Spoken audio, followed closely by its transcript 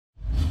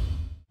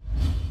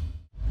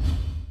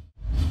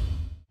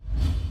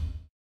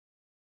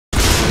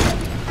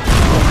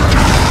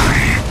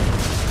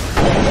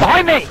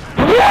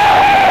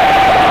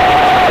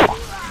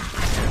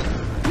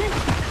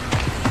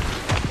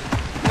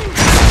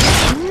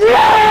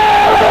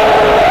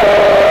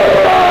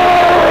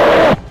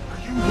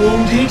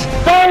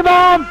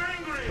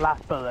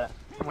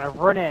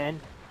run in,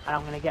 and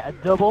I'm gonna get a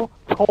double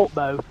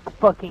torpo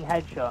fucking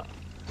headshot.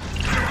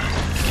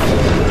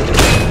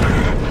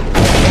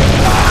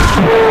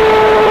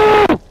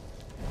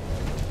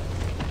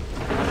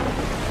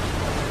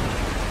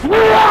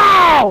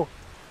 Wow!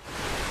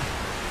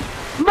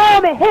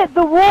 Mom, it hit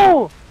the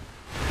wall!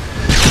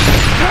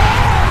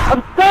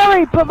 I'm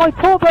sorry, but my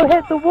torpo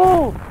hit the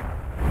wall!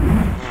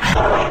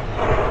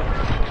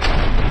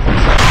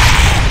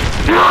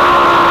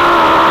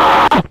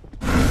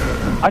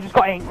 I just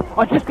got inked!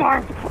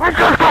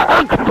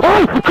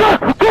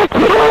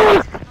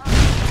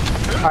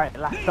 Alright,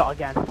 last shot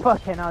again.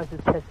 Fucking hell, this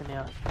is pissing me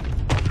off.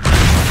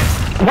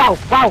 Wow!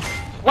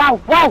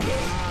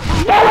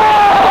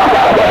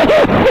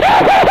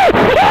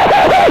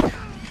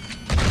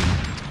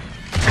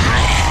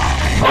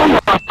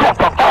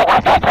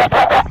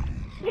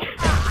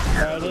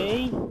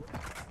 Ready?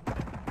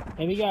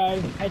 Here we go.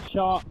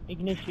 Headshot,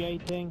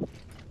 initiating.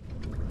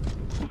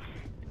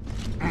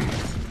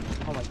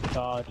 Oh my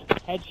god.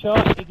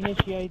 Headshot,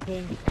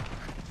 initiating.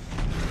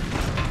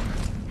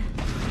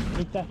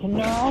 Any second,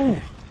 no!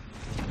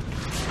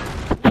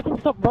 Fucking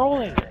stop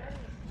rolling!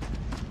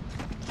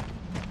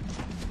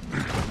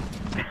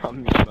 I'm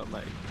mute,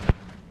 mate.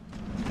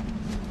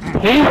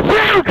 He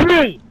found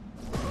me!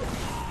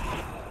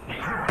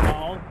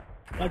 Oh.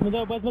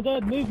 Where's my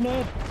dad? Move,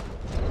 nerd!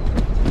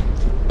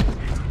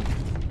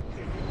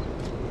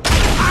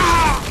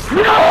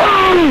 No!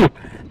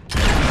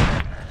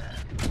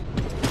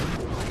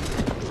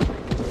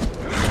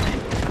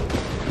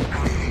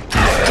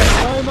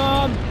 Sorry,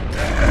 Mom!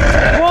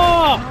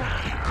 What?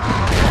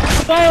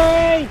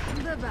 Sorry!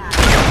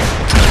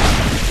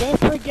 Go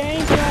for a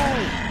gameplay!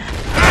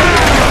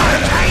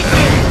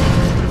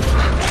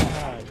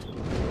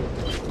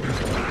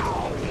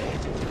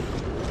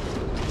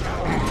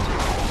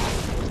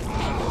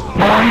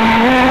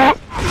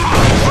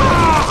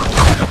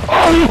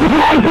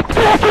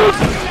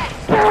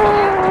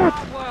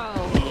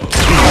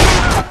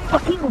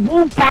 Fucking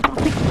wall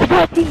bouncing,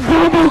 fucking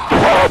normal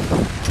crap!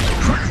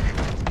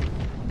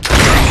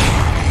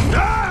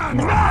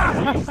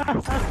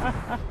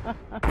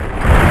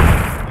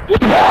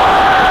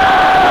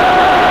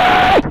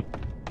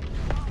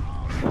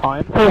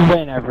 Time to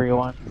win,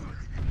 everyone.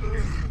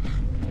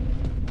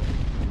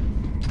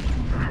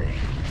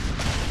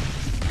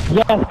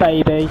 Yes,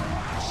 baby.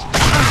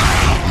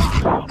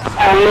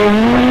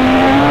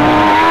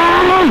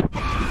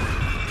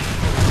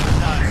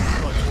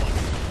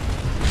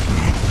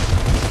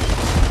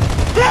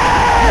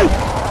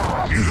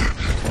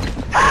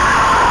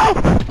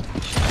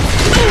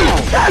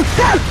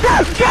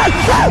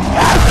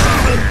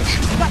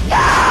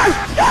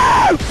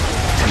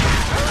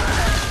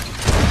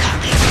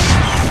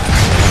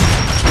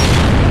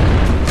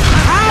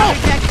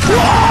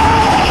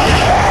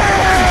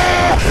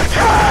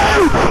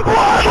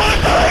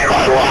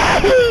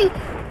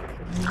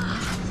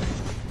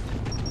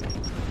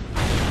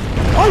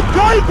 I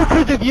died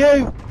because of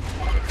you!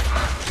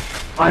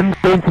 I'm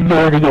going to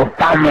murder your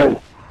family!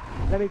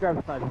 Let me grab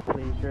a sniper,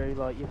 please, Drew.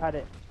 Like, you've had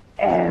it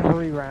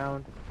every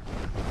round.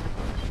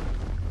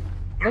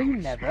 No, you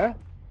never.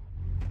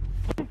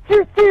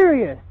 You're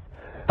serious!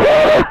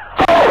 You're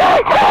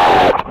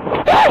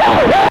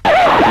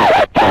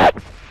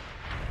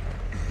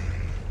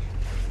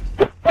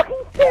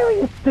fucking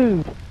serious,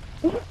 dude! Are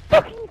you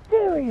fucking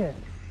serious?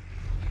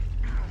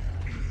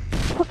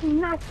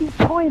 Fucking nasty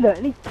pilot,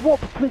 and he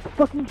swaps to his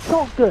fucking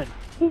shotgun.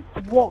 He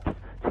swaps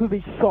to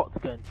his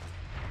shotgun.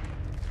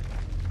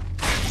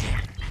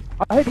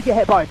 I hope you get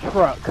hit by a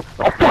truck.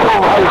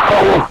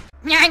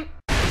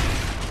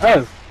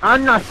 Oh,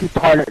 and nasty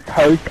pilot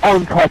toast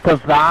on top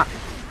of that.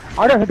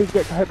 I don't hope he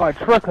gets hit by a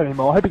truck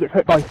anymore. I hope he gets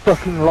hit by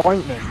fucking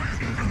lightning.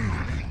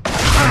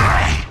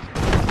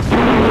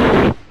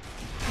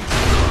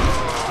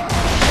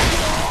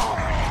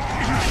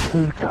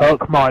 He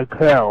took my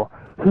kill.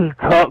 He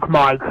took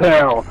my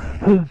kill!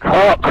 He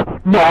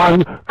took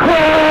my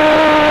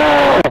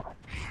kill!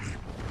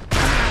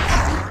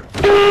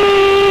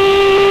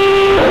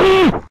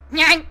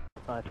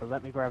 Sniper,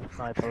 let me grab a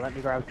sniper, let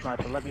me grab a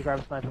sniper, let me grab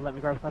a sniper, let me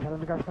grab a sniper, let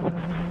me grab a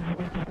sniper.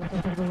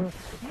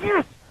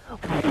 Yes!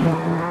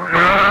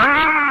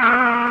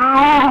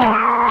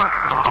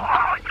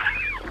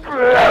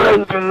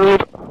 Really,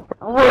 dude?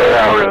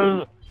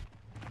 Really?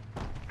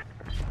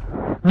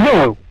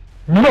 No!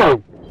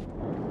 No!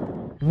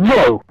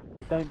 No!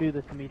 Don't do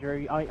this to me,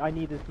 Drew. I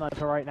need a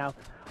sniper right now.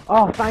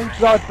 Oh, thank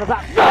God for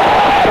that.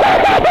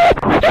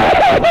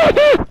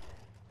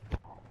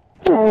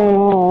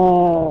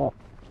 Oh.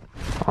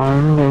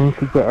 I'm going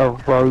to get a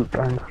rope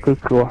and stick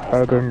your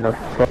head in the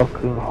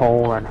fucking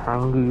hole and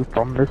hang you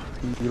from the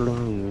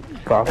ceiling, you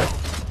fuck.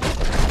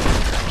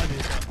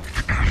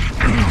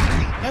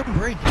 I'm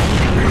great.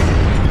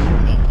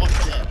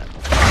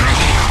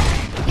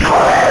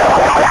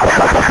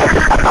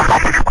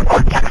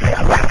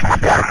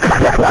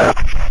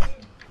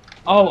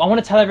 Oh, I want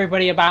to tell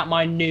everybody about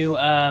my new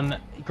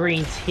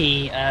green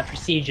tea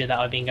procedure that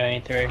I've been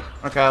going through.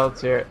 Okay,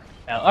 let's hear it.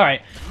 Well,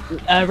 alright.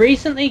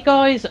 Recently,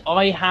 guys,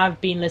 I have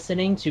been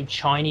listening to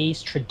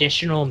Chinese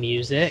traditional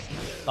music,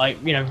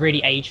 like, you know,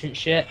 really ancient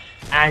shit,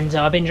 and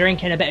I've been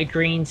drinking a bit of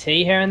green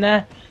tea here and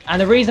there,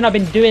 and the reason I've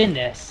been doing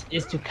this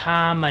is to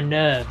calm my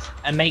nerves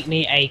and make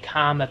me a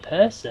calmer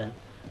person.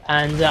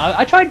 And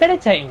I tried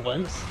meditating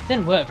once, it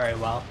didn't work very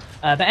well,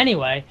 but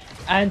anyway,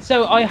 and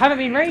so I haven't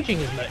been raging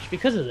as much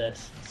because of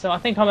this, so I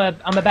think I'm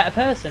a better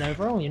person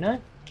overall, you know?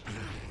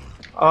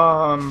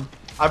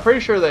 I'm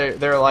pretty sure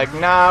they're like,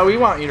 nah, we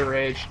want you to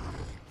rage.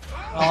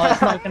 Oh,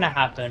 it's not gonna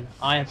happen.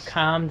 I have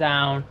calmed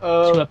down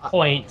to a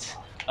point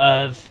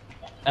of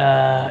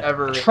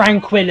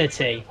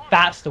tranquility.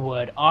 That's the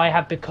word. I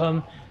have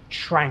become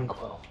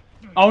tranquil.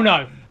 Oh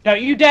no!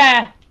 Don't you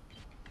dare!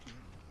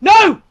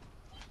 No!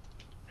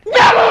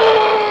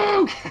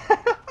 No!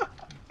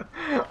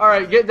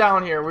 Alright, get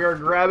down here. We are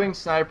grabbing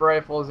sniper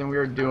rifles and we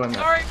are doing this.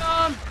 Sorry,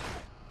 Mom!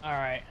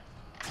 Alright.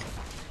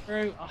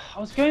 I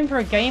was going for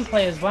a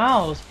gameplay as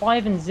well. It was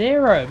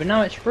 5-0, but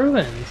now it's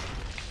ruined.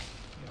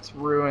 It's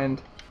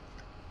ruined.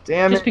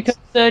 Damn Just it. because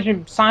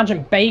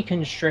Sergeant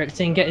Bacon stripped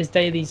didn't get his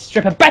daily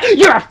strip of bacon.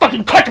 You're a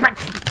fucking clickbait!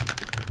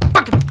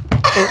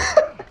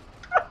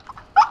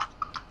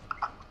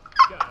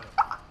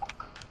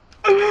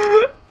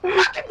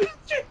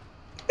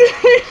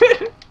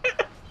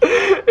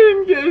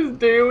 Didn't get his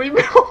daily.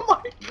 Oh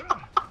my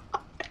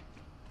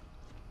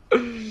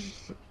god.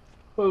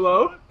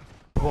 Hello?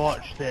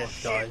 Watch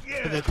this, guys.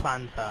 For the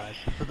clan tag.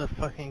 For the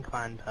fucking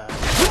clan tag.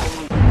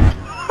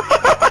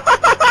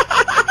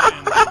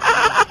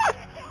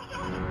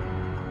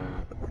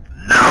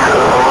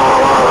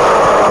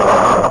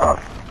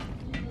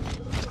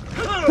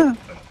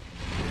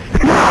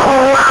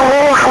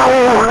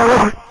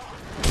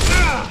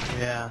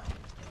 Yeah.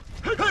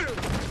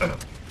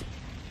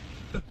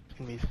 It's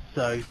gonna be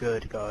so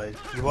good, guys.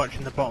 You're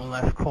watching the bottom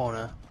left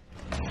corner.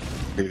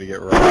 You're gonna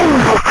get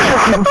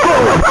right.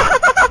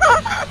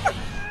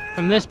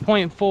 From this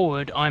point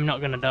forward, I'm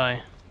not gonna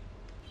die.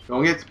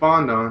 Don't get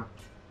spawned on.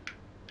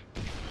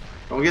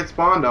 Don't get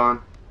spawned on.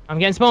 I'm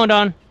getting spawned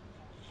on.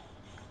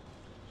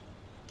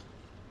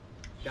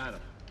 Got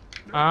him.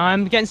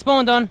 I'm getting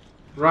spawned on.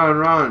 Run,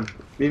 run.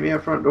 Meet me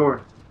at front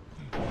door.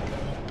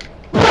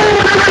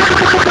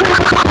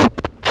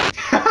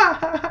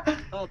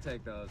 I'll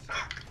take those.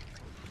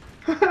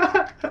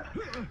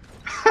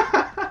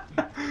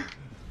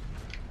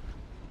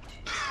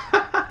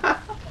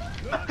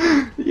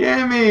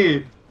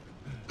 Yami!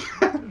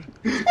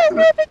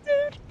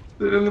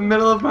 They're in the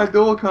middle of my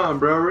dual com,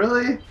 bro.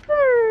 Really?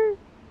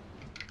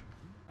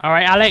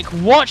 Alright, Alec,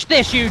 watch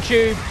this,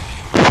 YouTube!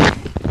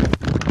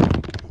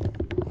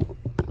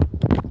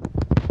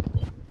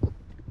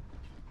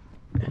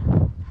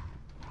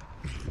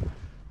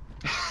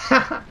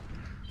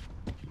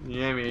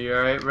 Yami, you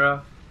alright,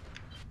 bro?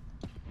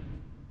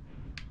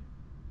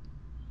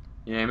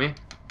 Yami?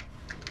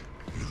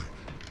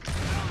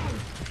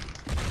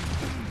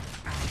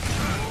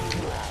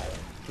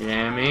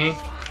 Yami?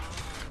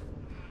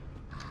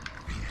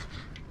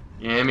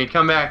 Yami,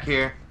 come back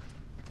here.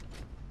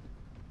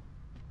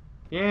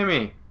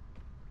 Yami!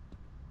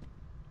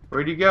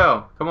 Where'd you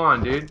go? Come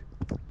on, dude.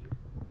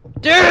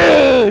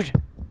 Dude!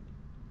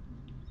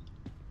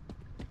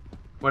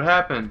 What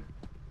happened?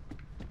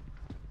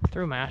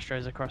 Threw my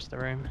Astros across the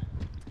room.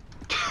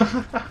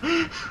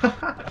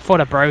 I thought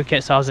I broke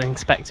it, so I was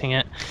inspecting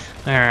it.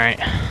 Alright.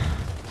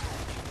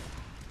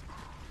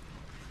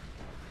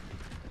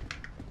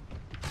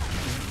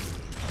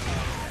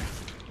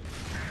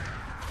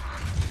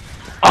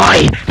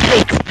 I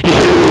hate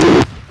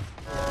you!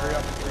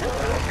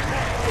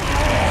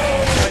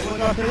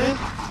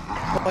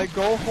 Like,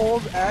 go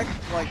hold X,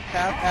 like,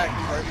 tap X,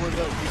 right where you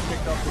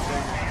picked up the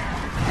thing.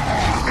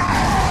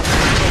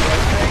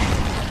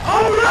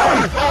 Oh no!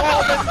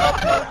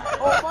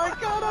 Oh my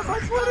god, I'm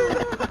on Twitter!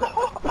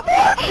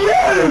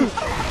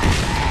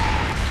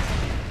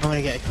 I'm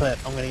gonna get a clip,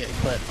 I'm gonna get a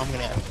clip, I'm gonna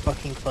get a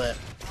fucking clip.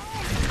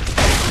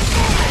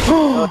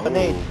 Oh,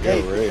 nade,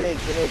 nade, nade,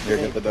 nade, Here,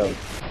 get the dub.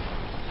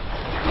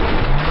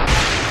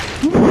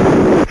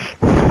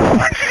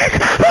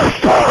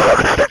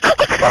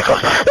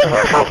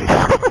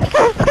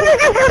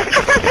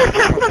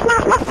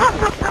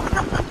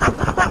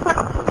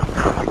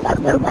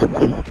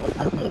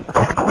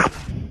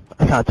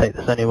 I can't take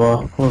this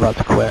anymore. We're about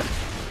to quit.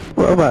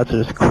 We're about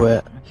to just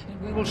quit.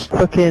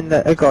 Fucking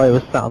a guy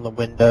was sat on the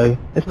window.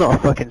 It's not a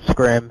fucking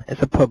scrim.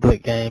 It's a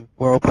public game.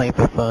 We're all playing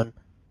for fun.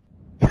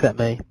 Except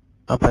me.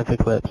 I'm playing for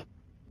clips.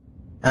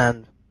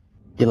 And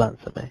you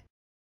lance at me.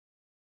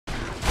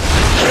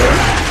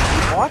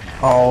 What?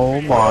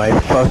 Oh my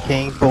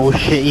fucking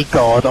bullshitty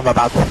god, I'm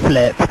about to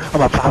flip.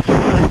 I'm about to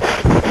flip.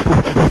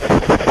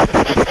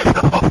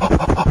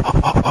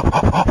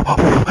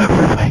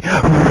 Run away,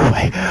 run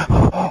away.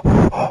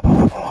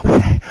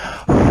 Okay.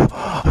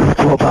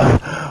 Turbo.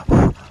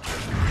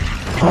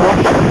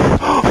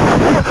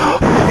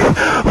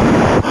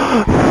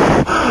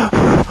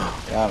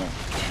 Got him.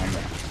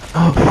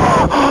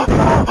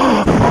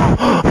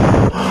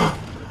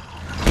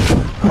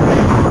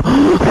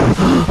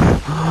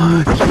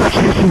 Stop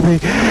chasing me. I'm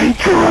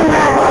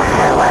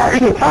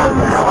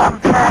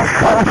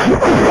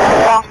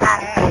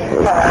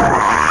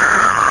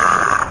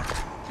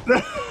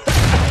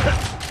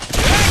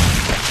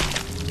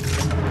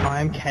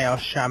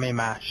Kaos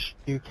Yamimash.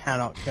 You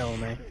cannot kill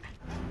me.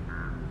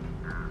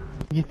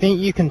 You think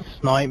you can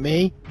snipe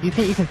me? You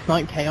think you can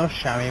snipe Kaos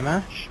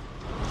Yamimash?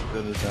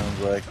 That it sounds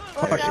like.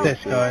 Watch this,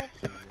 guy.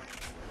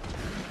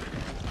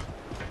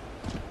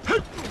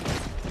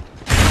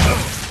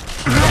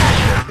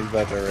 He's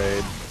about to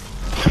raid.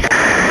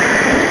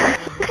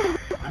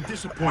 I'm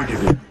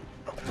disappointed.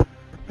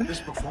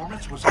 This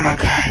performance was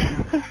Okay.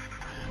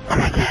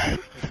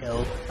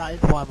 Killed. That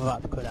is why I'm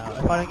about to quit out.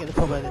 If I don't get the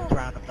top of this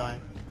round, I'm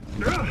dying.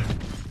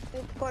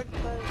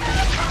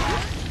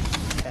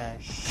 Okay.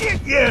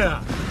 shit,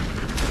 yeah!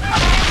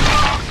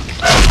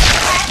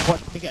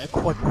 Watch me get a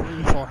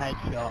quadruple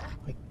headshot.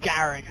 I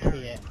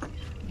guarantee it.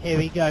 Here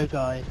we go,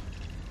 guys.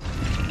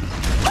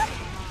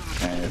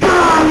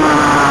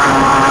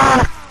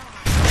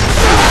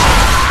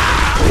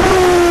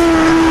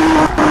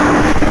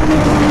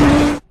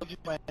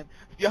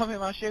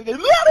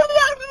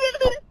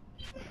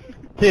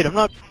 Dude, I'm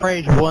not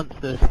raged once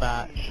this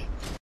match.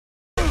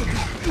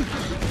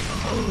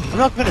 I'm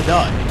not gonna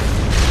die.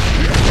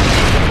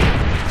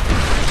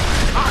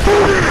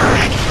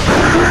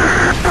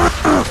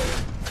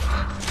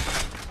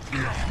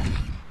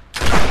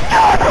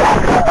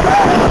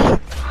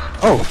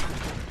 Oh.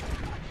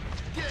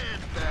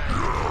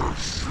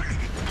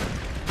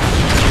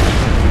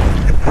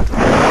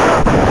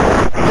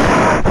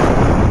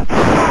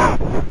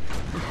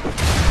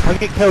 If I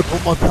get killed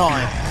one more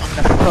time, I'm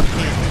gonna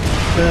fucking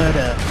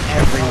murder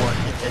everyone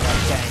in this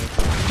game.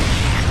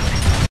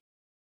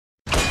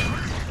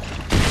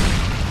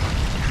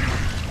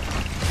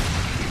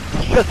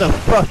 Shut the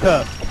fuck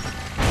up!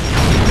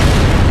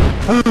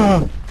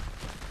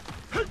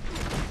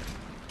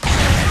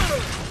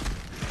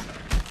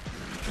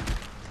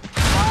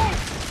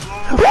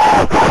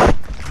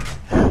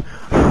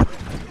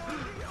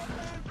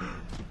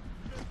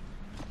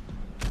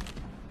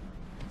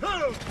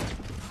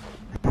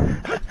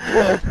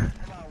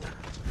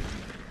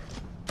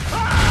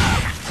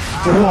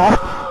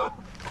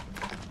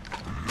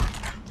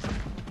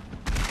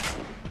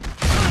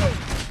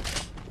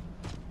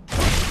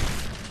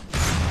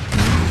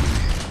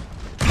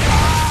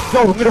 Yo,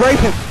 I'm gonna rape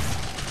him!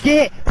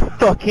 Get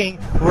fucking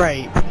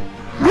raped!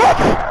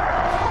 What?!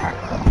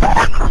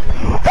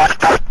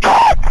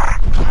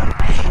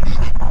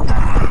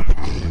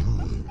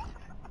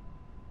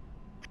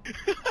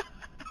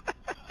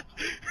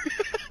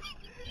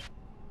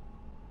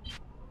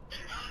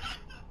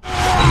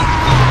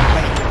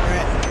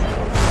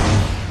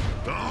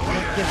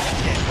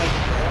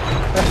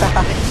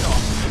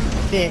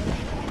 This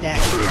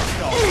next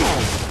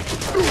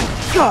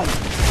shot.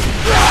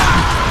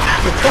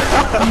 God!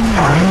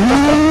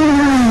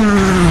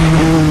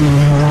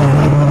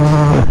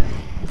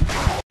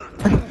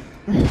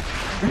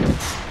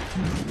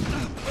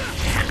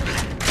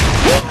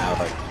 Now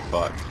like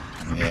fuck.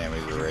 Yeah,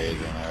 he's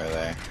raising over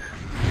there.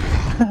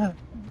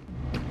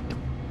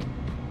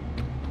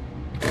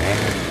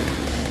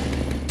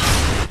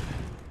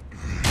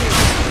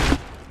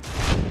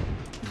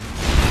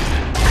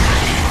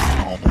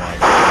 Oh my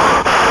god.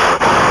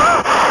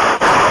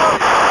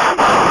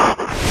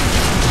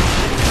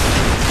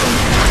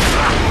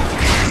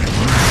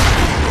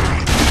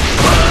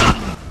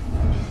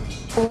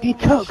 He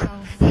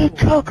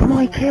took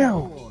my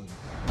kill!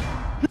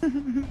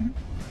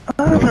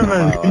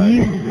 Overload, are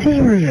you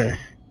serious?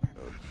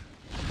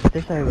 If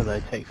this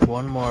overload takes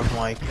one more of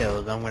my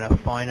kills, I'm gonna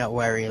find out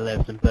where he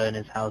lives and burn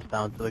his house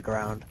down to the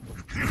ground.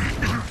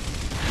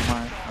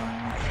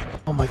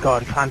 Oh my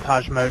god,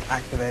 Plantage mode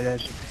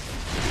activated.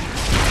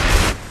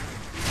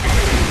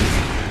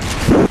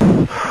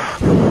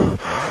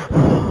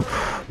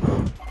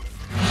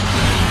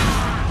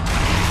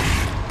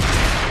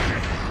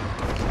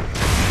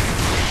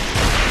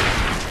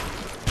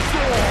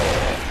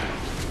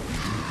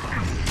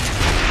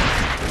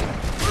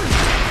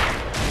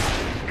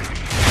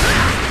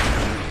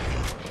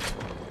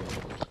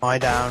 Lie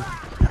down.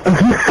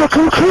 You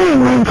fucking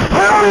kidding me!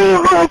 How many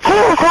of my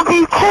kills have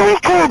you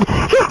taken?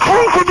 You've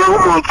taken all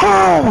my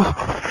kills!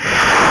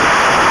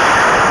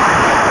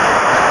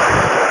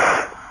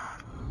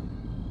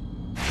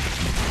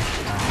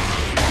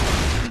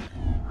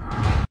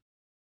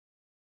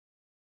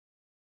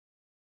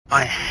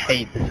 I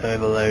hate this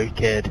overload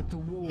kid.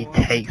 He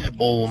takes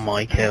all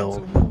my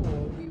kills.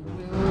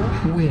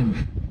 Win.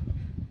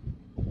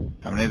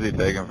 How many is he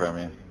taking from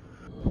you?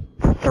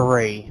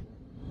 3.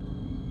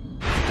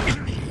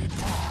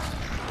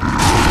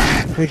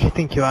 Who do you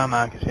think you are,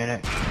 Marcus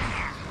Phoenix?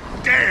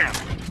 Damn!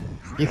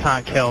 You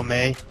can't kill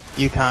me.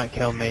 You can't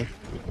kill me.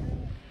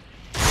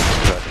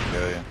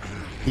 Kill you.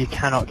 You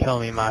cannot kill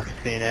me, Marcus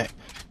Phoenix.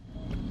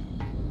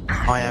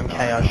 I am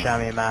Kaos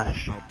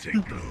Yamimash. I'll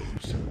take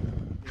those.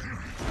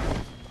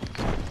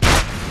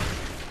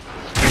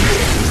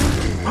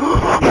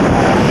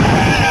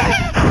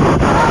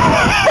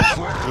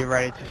 You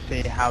ready to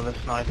see how the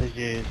sniper's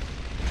used?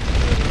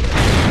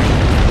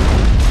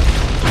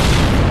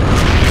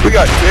 We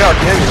got JR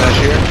Yamimash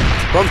here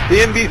from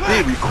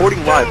CNBC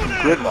recording live from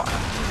Gridlock.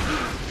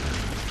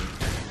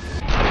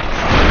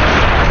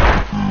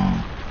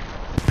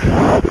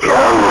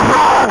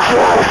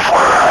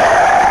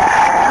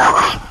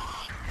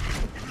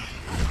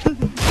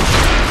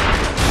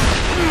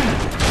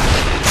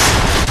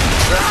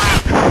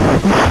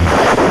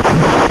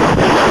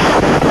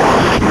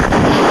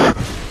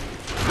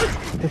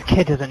 This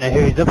kid doesn't know who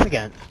he's up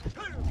against.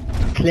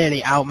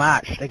 Clearly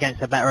outmatched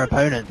against a better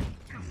opponent.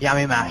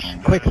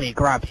 Yamimash quickly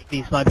grabs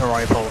the sniper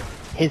rifle,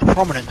 his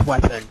prominent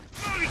weapon.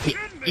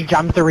 He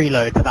jams the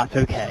reload, but that's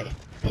okay.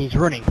 He's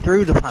running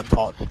through the plant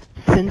pots,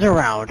 spins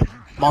around,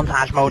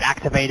 montage mode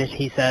activated,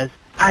 he says,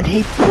 and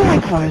he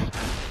fires.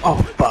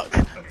 Oh fuck.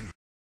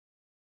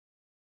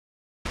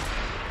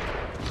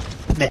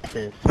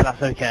 Misses, but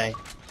that's okay.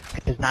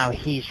 Because now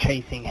he's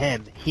chasing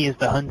him. He is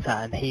the hunter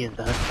and he is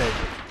the hunted.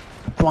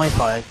 Blind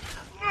fires.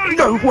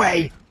 No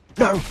way!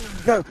 No!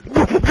 No!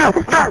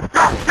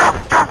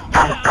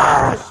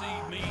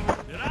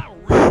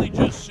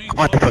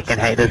 I fucking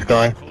hate this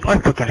guy. I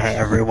fucking hate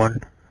everyone.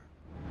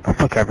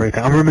 Fuck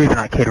everything. I'm removing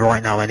that kid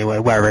right now anyway.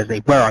 Where is he?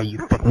 Where are you,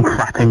 fucking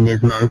cracking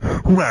Nismo?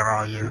 Where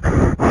are you?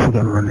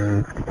 Fucking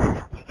removed.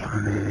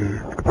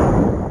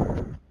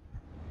 Removed.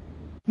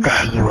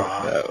 There you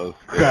are.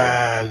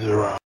 There you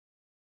are.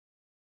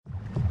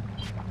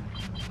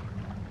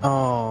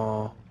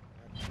 Oh.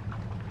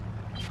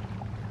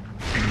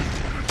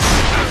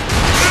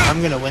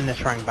 I'm gonna win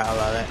this rank battle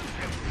at it.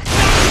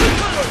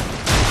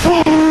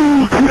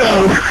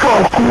 No,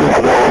 fuck!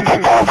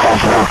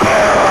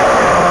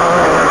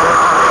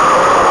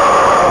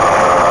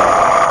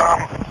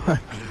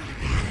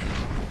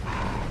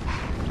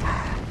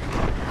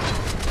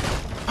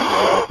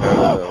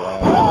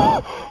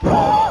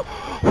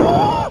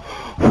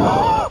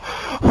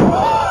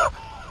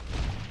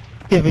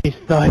 Give me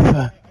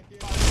sniper.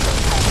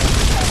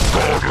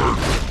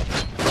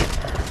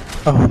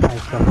 Oh, thank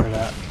God for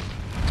that.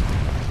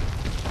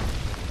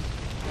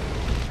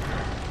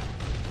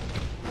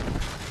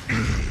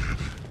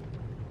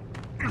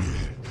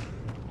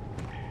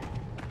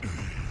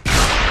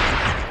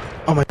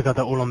 Oh my God,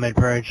 they're all on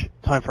mid-bridge.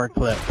 Time for a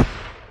clip. Oh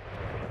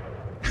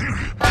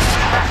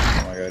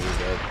my God, he's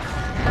dead.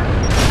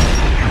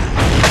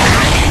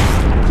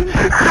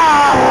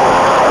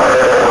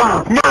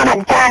 Not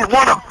again!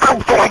 What a fuck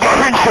did I get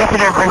headshot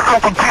in every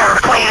fucking pair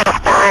of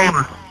cleanest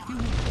time!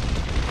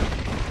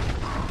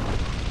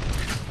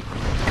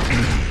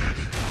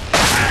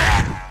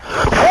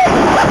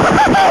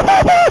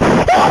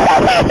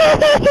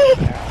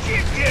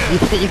 You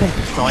think you can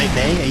snipe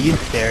me? Are you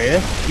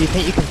serious? You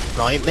think you can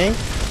snipe me?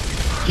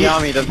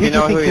 Yami, does he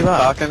know who he's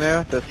talking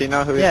to? Does he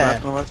know who he's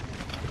messing with?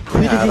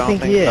 Who does he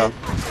think he is?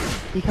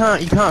 You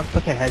can't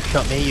fucking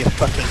headshot me, you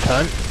fucking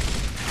cunt.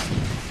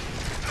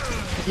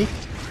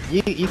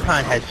 You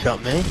can't headshot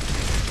me.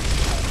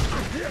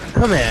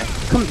 Come here.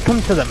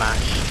 Come to the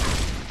mash.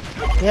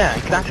 Yeah,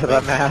 exactly. To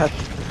the mash.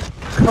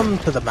 Come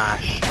to the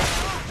mash.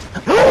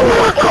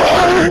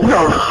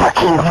 No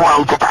fucking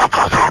way did that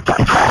just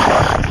happen.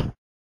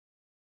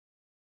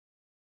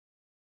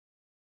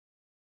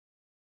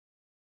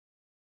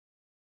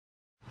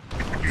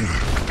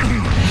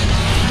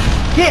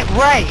 Get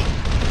right!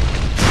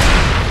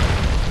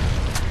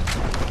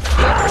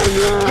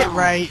 Get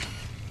right!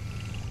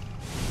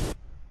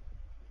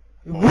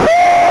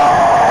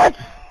 What?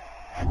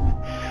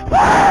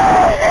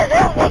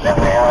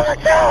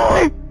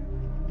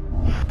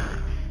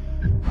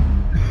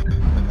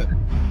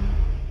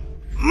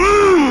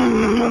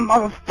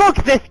 Fuck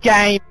this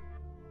game!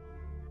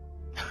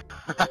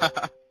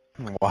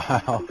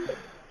 Wow.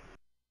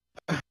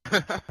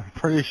 I'm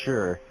pretty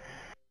sure.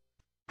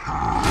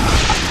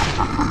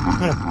 I'm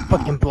gonna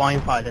fucking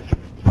blind fire this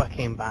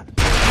fucking bat.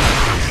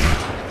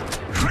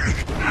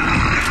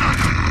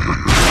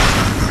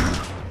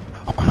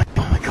 Oh my God,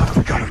 oh my God, oh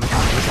my God, oh my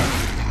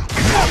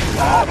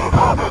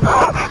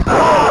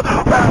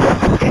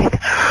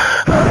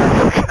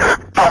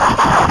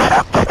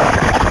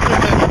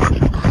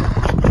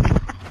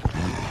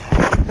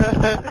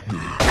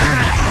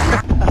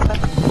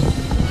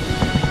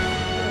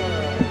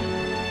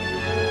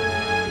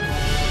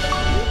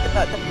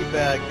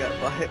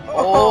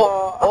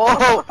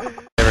Oh!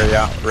 There we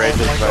go.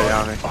 Ragetage by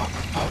Yami.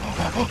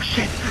 Oh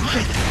shit!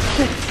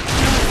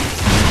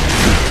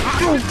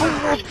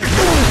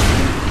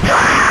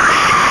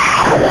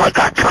 Oh my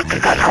God, something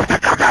got out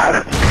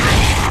of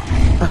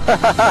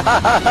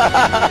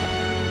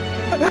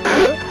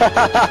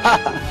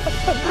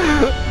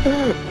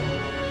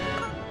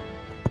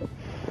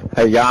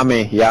Hey Yami,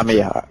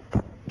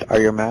 are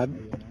you mad?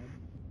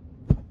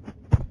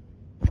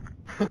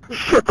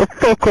 Shut the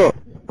fuck up!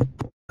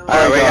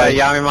 Alright, we got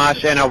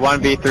Yamimash in a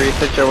 1v3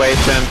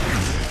 situation.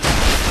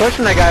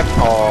 Pushing the guy.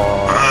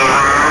 Oh.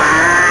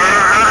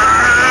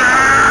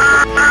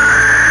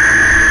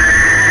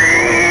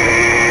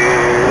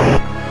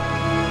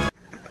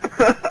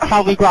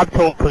 Help me grab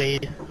talk,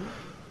 please.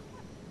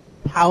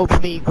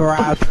 Help me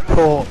grab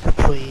talk,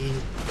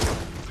 please.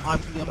 I'm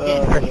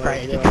getting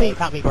frustrated. Please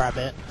help me grab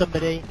it.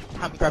 Somebody,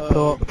 help me grab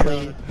talk,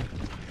 please.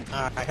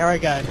 Alright, here I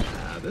go.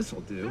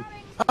 This'll do.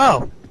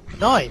 Oh,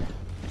 nice.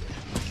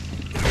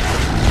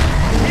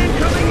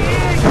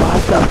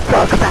 What the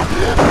fuck, man?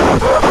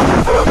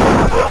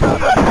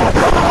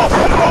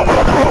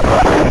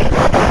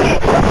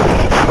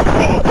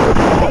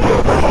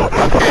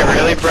 Okay,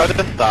 really, bro?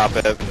 Just stop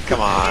it.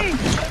 Come on.